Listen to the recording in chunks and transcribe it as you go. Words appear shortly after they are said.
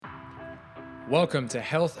Welcome to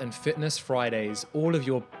Health and Fitness Fridays. All of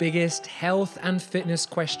your biggest health and fitness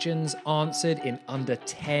questions answered in under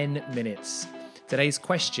 10 minutes. Today's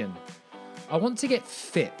question: I want to get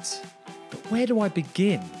fit, but where do I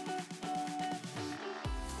begin?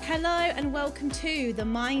 Hello and welcome to the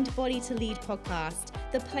Mind Body to Lead podcast,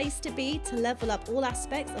 the place to be to level up all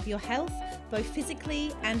aspects of your health, both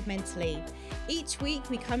physically and mentally. Each week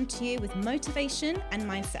we come to you with motivation and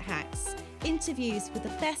mindset hacks, interviews with the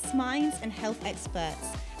best minds and health experts,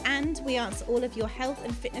 and we answer all of your health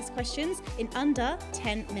and fitness questions in under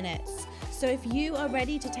 10 minutes. So if you are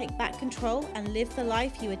ready to take back control and live the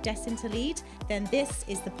life you are destined to lead, then this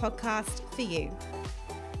is the podcast for you.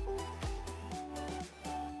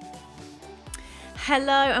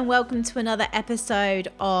 Hello and welcome to another episode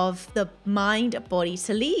of the Mind Body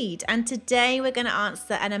to Lead. And today we're going to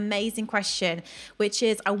answer an amazing question, which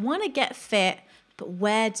is, I want to get fit, but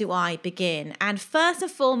where do I begin? And first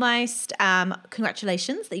and foremost,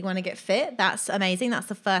 congratulations that you want to get fit. That's amazing. That's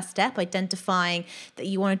the first step, identifying that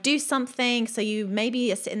you want to do something. So you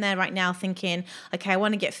maybe are sitting there right now thinking, okay, I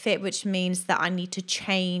want to get fit, which means that I need to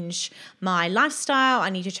change my lifestyle.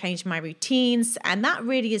 I need to change my routines. And that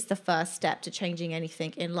really is the first step to changing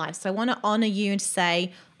anything in life. So I want to honor you and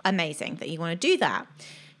say, amazing that you want to do that.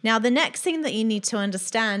 Now, the next thing that you need to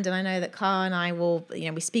understand, and I know that Carl and I will,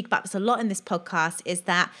 we speak about this a lot in this podcast, is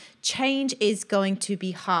that change is going to be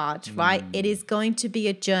hard, right? It is going to be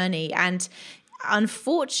a journey. And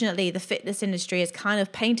unfortunately, the fitness industry has kind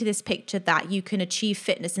of painted this picture that you can achieve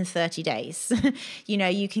fitness in 30 days.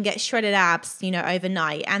 You can get shredded abs,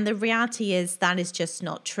 overnight. And the reality is that is just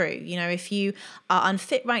not true. If you are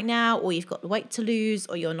unfit right now, or you've got weight to lose,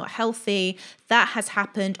 or you're not healthy, that has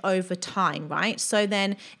happened over time, right? So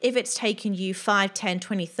then if it's taken you 5, 10,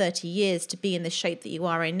 20, 30 years to be in the shape that you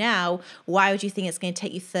are in now, why would you think it's going to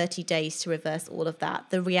take you 30 days to reverse all of that?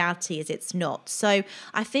 The reality is it's not. So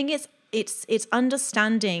I think it's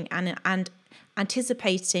understanding and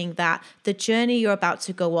anticipating that the journey you're about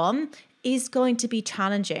to go on is going to be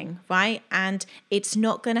challenging, right? And it's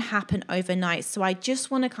not going to happen overnight. So I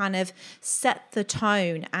just want to kind of set the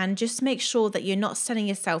tone and just make sure that you're not setting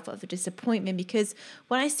yourself up for disappointment, because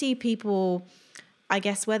when I see people, I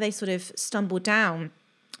guess, where they sort of stumble down,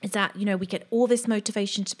 is that, we get all this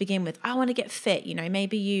motivation to begin with. I want to get fit.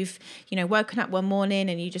 Maybe you've, woken up one morning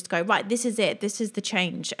and you just go, right, this is it. This is the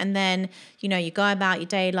change. And then, you go about your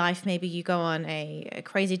daily life. Maybe you go on a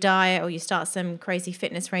crazy diet, or you start some crazy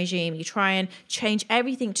fitness regime. You try and change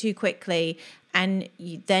everything too quickly. And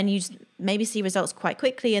then you maybe see results quite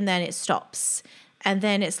quickly, and then it stops. And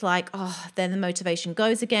then it's like, then the motivation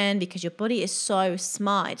goes again, because your body is so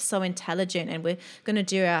smart, it's so intelligent. And we're going to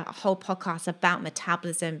do a whole podcast about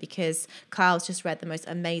metabolism, because Kyle's just read the most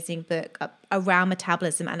amazing book around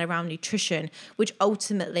metabolism and around nutrition, which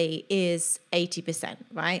ultimately is 80%,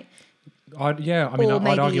 right? I'd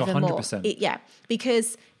argue 100%.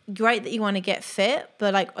 Because great that you want to get fit,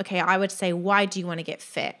 but I would say, why do you want to get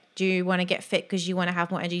fit? Do you want to get fit because you want to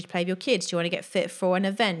have more energy to play with your kids? Do you want to get fit for an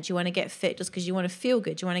event? Do you want to get fit just because you want to feel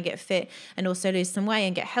good? Do you want to get fit and also lose some weight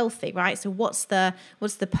and get healthy, right? So what's the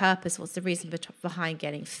purpose? What's the reason behind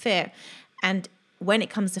getting fit? And when it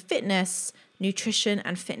comes to fitness, nutrition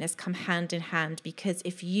and fitness come hand in hand, because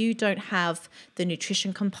if you don't have the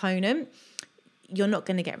nutrition component, you're not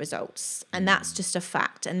going to get results. And that's just a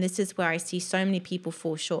fact. And this is where I see so many people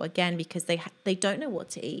fall short again, because they don't know what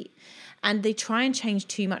to eat. And they try and change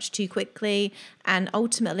too much too quickly. And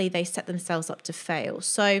ultimately, they set themselves up to fail.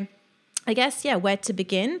 So I guess, where to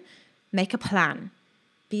begin? Make a plan.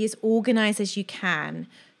 Be as organized as you can.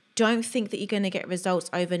 Don't think that you're going to get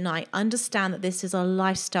results overnight. Understand that this is a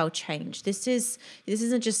lifestyle change. This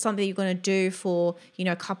isn't just something you're going to do for,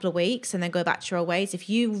 a couple of weeks and then go back to your old ways.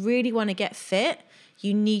 If you really want to get fit,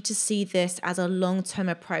 you need to see this as a long-term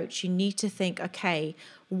approach. You need to think, okay,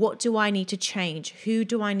 what do I need to change? Who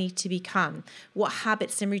do I need to become? What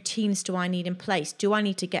habits and routines do I need in place? Do I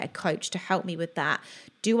need to get a coach to help me with that?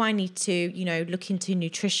 Do I need to, look into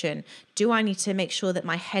nutrition? Do I need to make sure that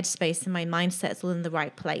my headspace and my mindset is all in the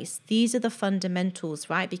right place? These are the fundamentals,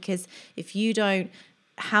 right? Because if you don't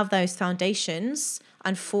have those foundations,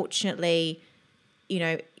 unfortunately,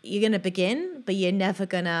 you're going to begin, but you're never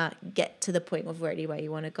going to get to the point of really where you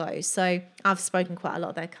want to go. So I've spoken quite a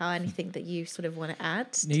lot there, Carl. Anything that you sort of want to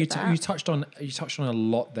add to that? You touched on a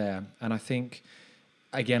lot there. And I think,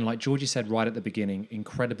 again, like Georgie said right at the beginning,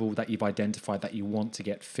 incredible that you've identified that you want to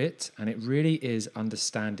get fit. And it really is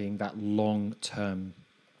understanding that long-term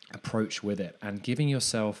approach with it and giving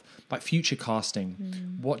yourself like future casting.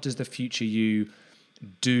 What does the future you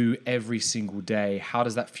do every single day? How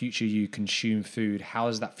does that future you consume food? How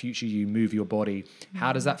does that future you move your body?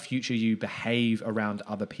 How does that future you behave around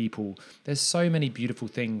other people? There's so many beautiful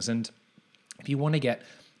things. And if you want to get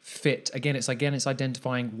fit, again, it's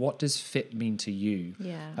identifying what does fit mean to you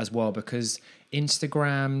as well, because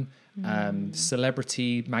Instagram,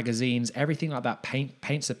 celebrity magazines, everything like that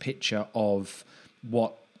paints a picture of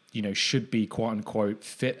what, you know, should be quote unquote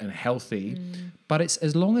fit and healthy. But it's,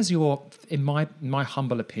 as long as you're, in my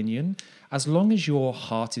humble opinion, as long as your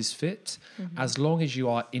heart is fit, as long as you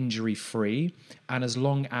are injury free, and as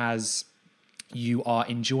long as you are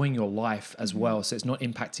enjoying your life as well, so it's not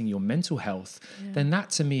impacting your mental health, then that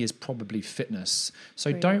to me is probably fitness.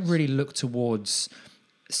 So don't really look towards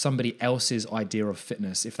somebody else's idea of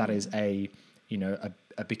fitness, if that is a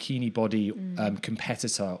bikini body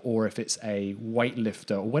competitor, or if it's a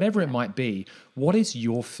weightlifter or whatever it might be. What is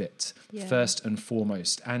your fit first and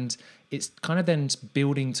foremost? And it's kind of then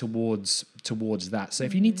building towards that. So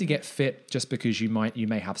if you need to get fit just because you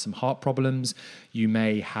may have some heart problems, you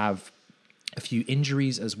may have a few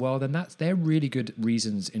injuries as well, then they're really good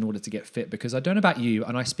reasons in order to get fit. Because I don't know about you,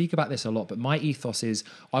 and I speak about this a lot, but my ethos is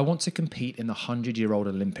I want to compete in the 100-year-old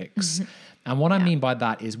Olympics. And what I mean by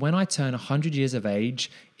that is when I turn 100 years of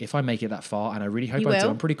age, if I make it that far, and I really hope I do,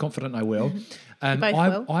 I'm pretty confident I will. I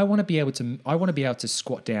want to be able to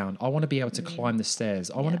squat down. I want to be able to climb the stairs.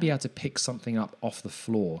 I want to be able to pick something up off the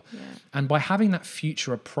floor. And by having that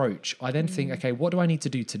future approach, I then think, okay, what do I need to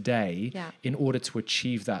do today in order to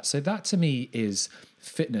achieve that? So that to me is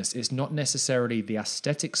fitness. It's not necessarily the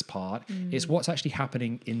aesthetics part. It's what's actually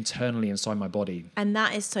happening internally inside my body. And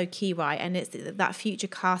that is so key, right? And it's that future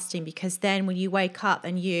casting, because then when you wake up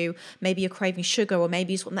and maybe you're craving sugar, or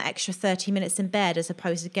maybe you just want that extra 30 minutes in bed as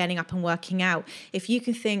opposed to getting up and working out. If you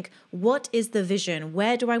can think, what is the vision?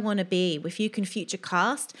 Where do I want to be? If you can future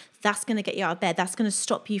cast, that's going to get you out of bed. That's going to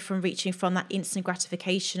stop you from reaching from that instant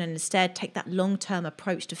gratification, and instead take that long-term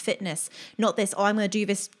approach to fitness. Not this, I'm going to do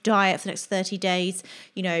this diet for the next 30 days,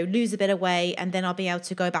 lose a bit of weight, and then I'll be able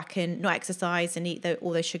to go back and not exercise and eat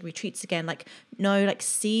all those sugary treats again.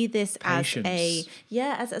 See this patience.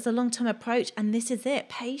 as a long-term approach. And this is it,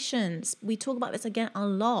 patience. We talk about this again a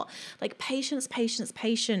lot, patience.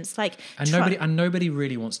 Nobody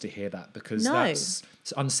really wants to hear that, because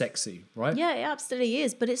it's unsexy, right? Yeah, it absolutely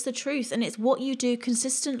is. But it's the truth, and it's what you do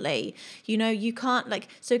consistently. You can't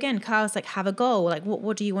so again, Kyle's have a goal.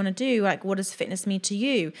 What do you want to do? What does fitness mean to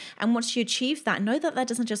you? And once you achieve that, know that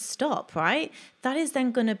doesn't just stop, right? That is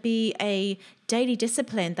then going to be a daily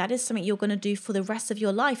discipline. That is something you're going to do for the rest of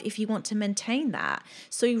your life if you want to maintain that.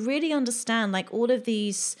 So you really understand all of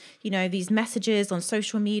these, these messages on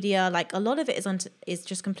social media, a lot of it is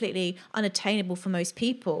just completely unattainable for most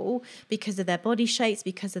people because of their body shapes,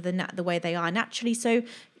 because of the way they are naturally. So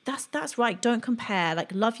that's right. Don't compare.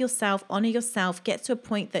 Love yourself, honor yourself, get to a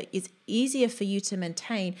point that is easier for you to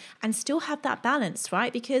maintain and still have that balance,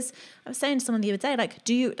 right? Because I was saying to someone the other day,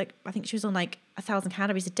 do you, I think she was on 1,000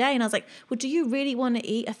 calories a day. And I was like, well, do you really want to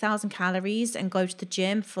eat 1,000 calories and go to the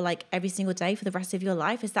gym for every single day for the rest of your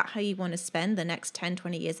life? Is that how you want to spend the next 10,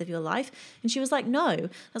 20 years of your life? And she was like, no. I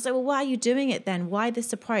was like, well, why are you doing it then? Why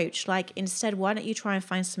this approach? Instead, why don't you try and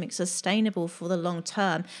find something sustainable for the long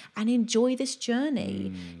term and enjoy this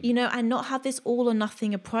journey, and not have this all or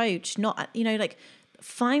nothing approach,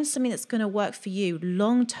 find something that's going to work for you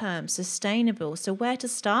long term, sustainable. So where to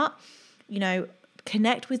start?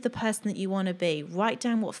 Connect with the person that you want to be. Write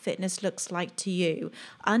down what fitness looks like to you.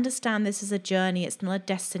 Understand this is a journey. It's not a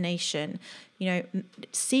destination.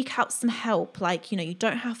 Seek out some help. You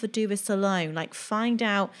don't have to do this alone. Find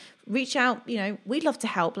out, reach out. We'd love to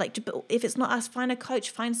help. But if it's not us, find a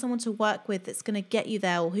coach, find someone to work with that's going to get you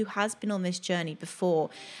there, or who has been on this journey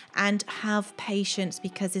before. And have patience,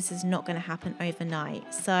 because this is not going to happen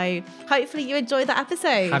overnight. So hopefully you enjoyed that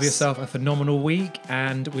episode. Have yourself a phenomenal week,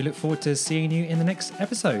 and we look forward to seeing you in the next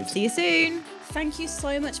episode. See you soon. Thank you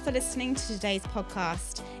so much for listening to today's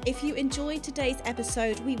podcast. If you enjoyed today's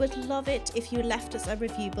episode, we would love it if you left us a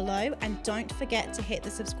review below, and don't forget to hit the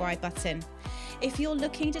subscribe button. If you're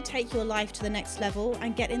looking to take your life to the next level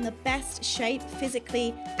and get in the best shape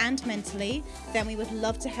physically and mentally, then we would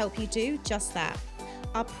love to help you do just that.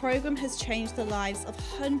 Our program has changed the lives of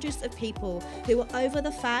hundreds of people who were over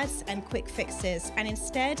the fads and quick fixes, and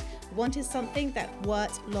instead wanted something that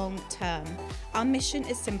worked long term. Our mission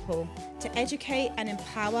is simple: to educate and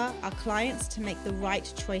empower our clients to make the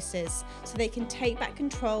right choices so they can take back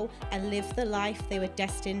control and live the life they were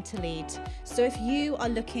destined to lead. So if you are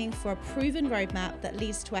looking for a proven roadmap that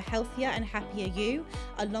leads to a healthier and happier you,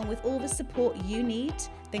 along with all the support you need,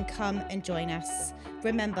 then come and join us.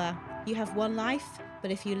 Remember, you have one life, but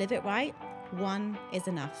if you live it right, One is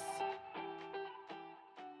enough.